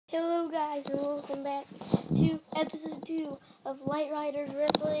guys, and welcome back to episode 2 of Lightrider's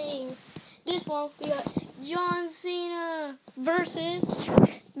Wrestling. This one, we got John Cena versus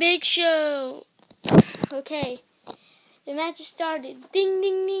Big Show. Okay, the match has started. Ding,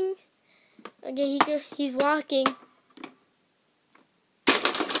 ding, ding. Okay, he's walking.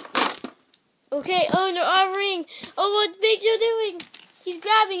 Okay, oh, they're offering. Oh, what's Big Show doing? He's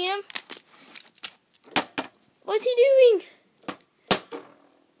grabbing him. What's he doing?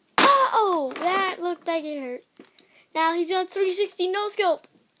 Oh, that looked like it hurt. Now he's on 360 no scope.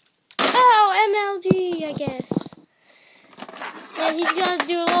 Oh, MLG, I guess. And he's gonna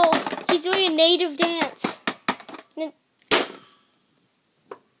do he's doing a native dance.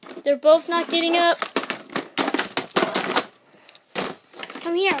 They're both not getting up.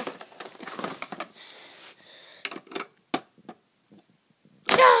 Come here.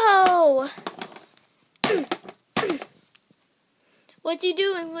 No! What's he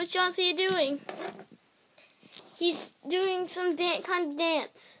doing? What's John Cena doing? He's doing some kind of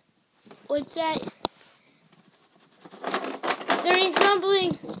dance. What's that? They're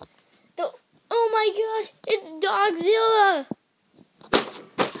crumbling. Oh my gosh! It's Dogzilla!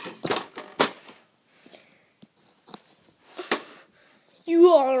 You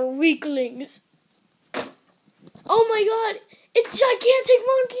are weaklings. Oh my god! It's Gigantic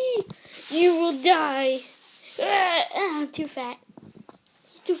Monkey! You will die. I'm too fat.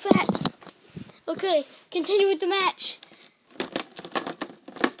 He's too fat. Okay, continue with the match.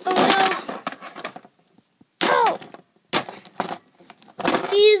 Oh no. Oh!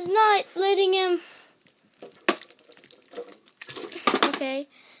 He is not letting him. Okay.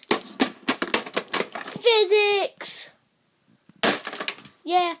 Physics!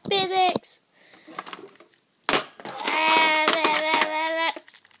 Yeah, physics!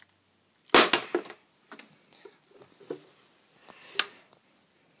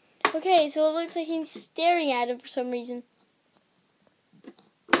 Okay, so it looks like he's staring at him for some reason.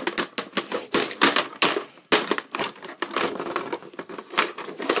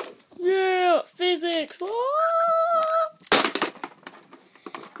 Yeah, physics! Whoa!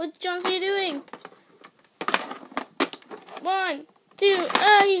 What's John Cena doing? 1, 2,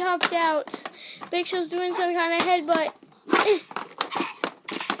 he hopped out. Big Show's doing some kind of headbutt.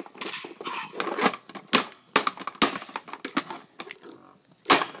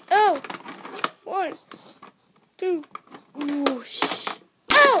 Oh! 1, 2, whoosh.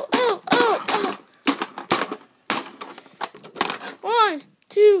 Oh, oh, oh, oh. 1,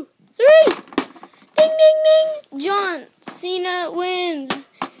 2, 3. Ding, ding, ding. John Cena wins.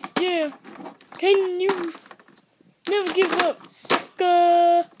 Yeah. Can you never give up,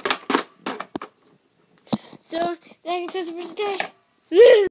 sucker? So, that concludes the first day.